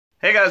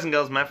Hey guys and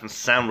girls, Matt from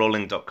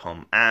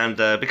Soundrolling.com, and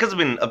because I've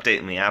been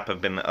updating the app,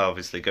 I've been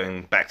obviously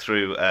going back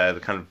through the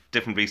kind of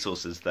different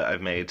resources that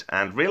I've made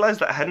and realised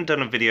that I hadn't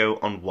done a video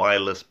on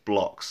wireless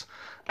blocks,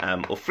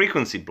 or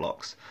frequency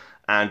blocks,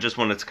 and just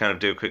wanted to kind of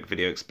do a quick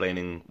video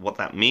explaining what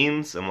that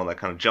means and what that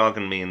kind of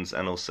jargon means,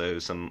 and also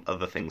some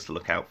other things to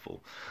look out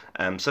for.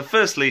 So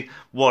firstly,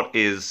 what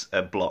is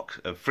a block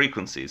of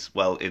frequencies?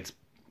 Well,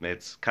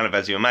 it's kind of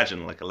as you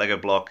imagine, like a Lego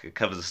block. It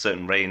covers a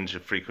certain range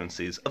of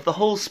frequencies of the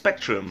whole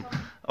spectrum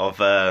of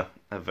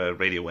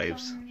radio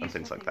waves and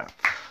things like that.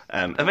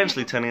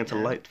 Eventually turning into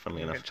light,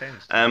 funnily enough.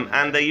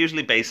 And they're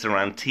usually based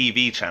around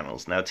TV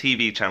channels. Now,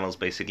 TV channels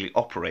basically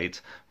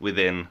operate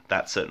within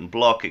that certain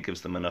block. It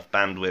gives them enough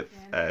bandwidth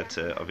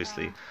to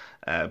obviously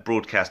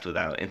broadcast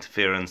without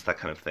interference, that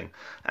kind of thing.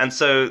 And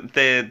so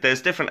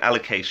there's different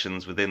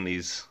allocations within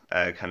these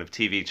kind of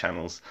TV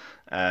channels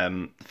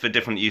for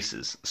different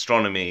uses,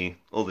 astronomy,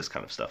 all this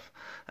kind of stuff,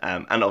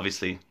 and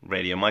obviously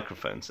radio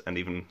microphones, and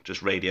even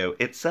just radio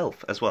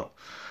itself as well.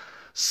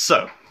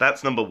 So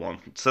that's number one.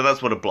 So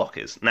that's what a block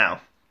is. Now,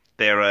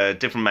 there are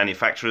different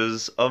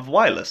manufacturers of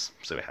wireless.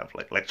 So we have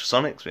like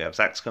Electrosonics, we have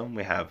Zaxcom,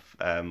 we have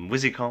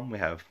Wizicom, we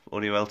have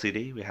Audio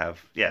Ltd, we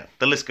have, yeah,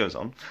 the list goes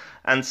on.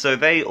 And so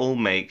they all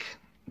make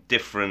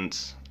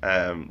different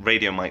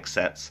radio mic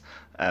sets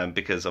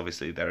because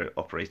obviously they're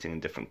operating in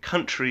different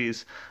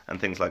countries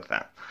and things like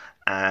that.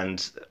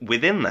 And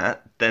within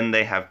that, then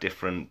they have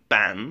different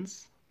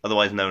bands,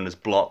 otherwise known as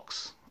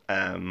blocks,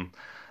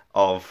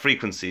 of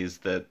frequencies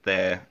that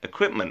their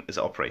equipment is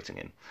operating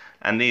in.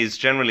 And these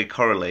generally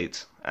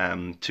correlate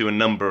to a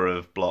number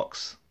of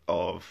blocks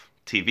of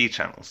TV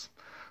channels.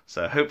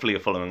 So hopefully you're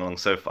following along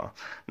so far.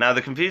 Now,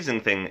 the confusing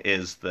thing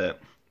is that,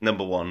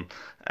 number one,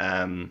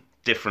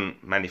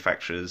 different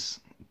manufacturers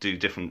do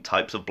different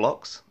types of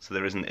blocks. So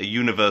there isn't a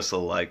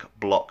universal, like,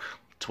 block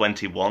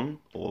 21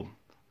 or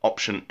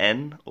option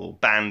N or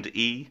band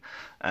E.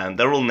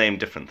 They're all named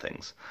different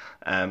things.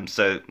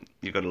 So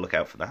you've got to look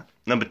out for that.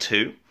 Number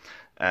two,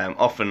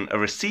 often a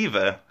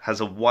receiver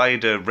has a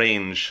wider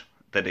range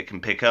that it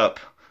can pick up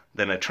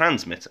than a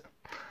transmitter.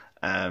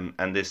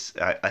 And this,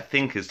 I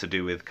think, is to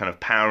do with kind of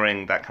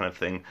powering, that kind of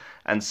thing.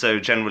 And so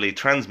generally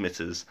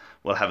transmitters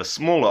will have a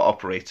smaller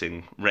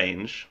operating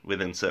range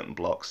within certain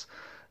blocks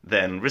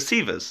than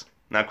receivers.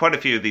 Now, quite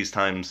a few of these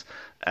times,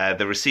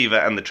 the receiver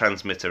and the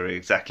transmitter are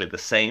exactly the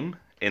same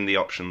in the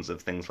options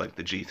of things like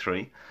the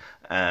G3,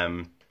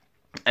 and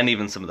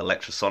even some of the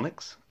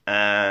Electrosonics.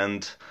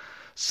 And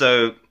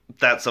so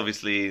that's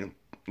obviously,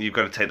 you've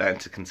got to take that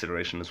into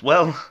consideration as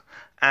well.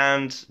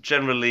 And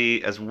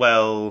generally as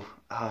well,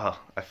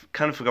 I've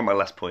kind of forgot my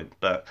last point,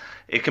 but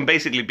it can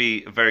basically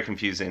be very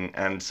confusing.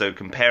 And so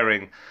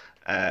comparing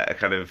a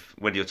kind of,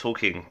 when you're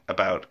talking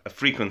about a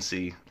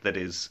frequency that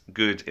is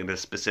good in a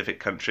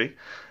specific country,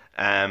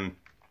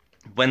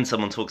 when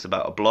someone talks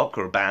about a block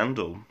or a band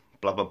or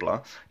blah blah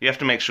blah, you have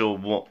to make sure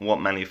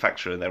what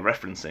manufacturer they're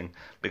referencing,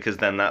 because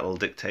then that will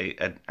dictate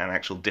an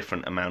actual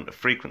different amount of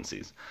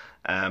frequencies,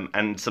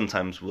 and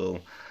sometimes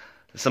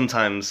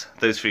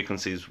those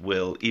frequencies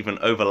will even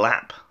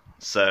overlap.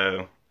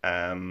 So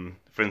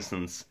for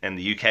instance, in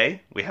the UK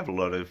we have a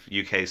lot of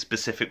UK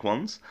specific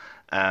ones,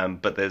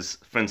 but there's,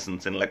 for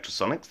instance, in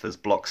Electrosonics there's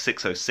block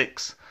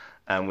 606,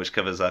 which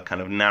covers a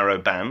kind of narrow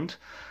band,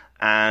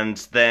 and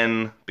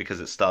then because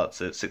it starts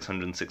at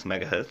 606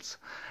 megahertz.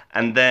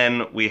 And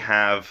then we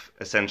have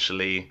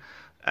essentially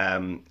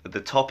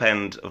the top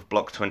end of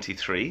block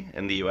 23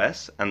 in the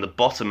US and the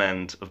bottom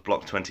end of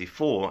block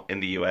 24 in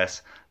the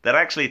US that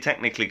actually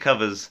technically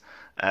covers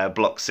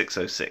block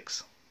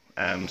 606.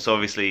 So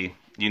obviously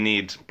you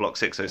need block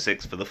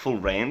 606 for the full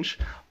range,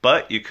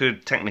 but you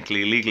could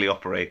technically legally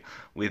operate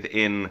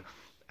within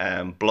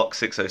block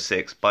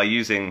 606 by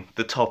using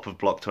the top of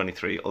block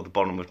 23 or the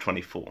bottom of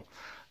 24.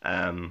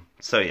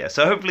 So yeah,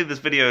 so hopefully this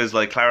video has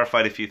like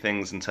clarified a few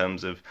things in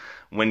terms of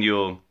when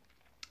you're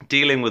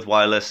dealing with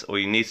wireless, or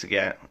you need to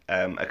get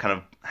a kind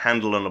of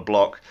handle on a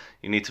block,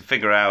 you need to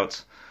figure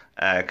out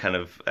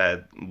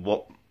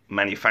what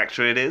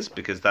manufacturer it is,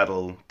 because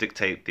that'll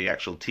dictate the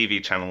actual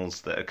TV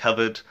channels that are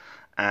covered,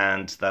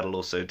 and that'll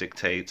also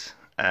dictate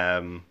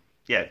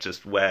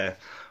just where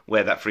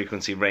that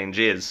frequency range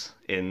is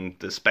in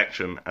the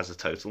spectrum as a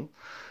total.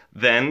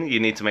 Then you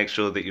need to make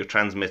sure that your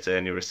transmitter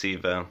and your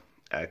receiver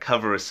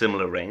cover a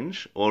similar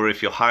range, or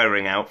if you're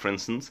hiring out, for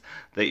instance,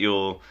 that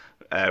your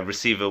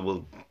receiver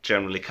will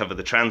generally cover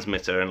the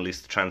transmitter, and at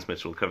least the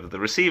transmitter will cover the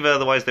receiver,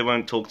 otherwise they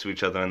won't talk to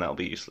each other and that'll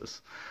be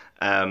useless.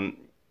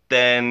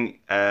 Then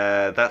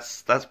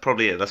that's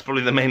probably it. That's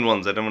probably the main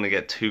ones. I don't want to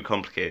get too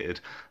complicated,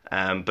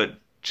 but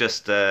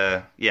just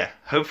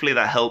hopefully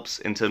that helps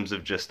in terms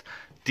of just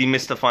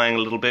demystifying a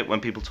little bit when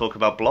people talk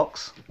about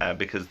blocks,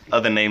 because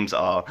other names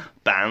are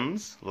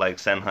bands like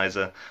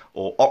Sennheiser,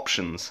 or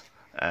options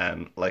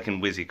like in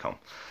Wizicom,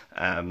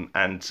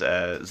 and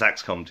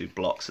Zaxcom do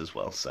blocks as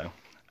well. So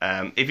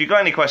if you've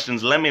got any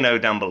questions, let me know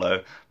down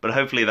below, but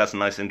hopefully that's a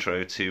nice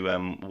intro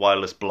to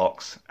wireless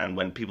blocks, and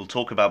when people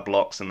talk about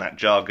blocks and that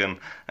jargon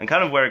and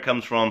kind of where it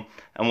comes from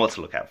and what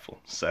to look out for.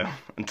 So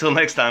until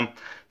next time,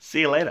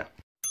 see you later.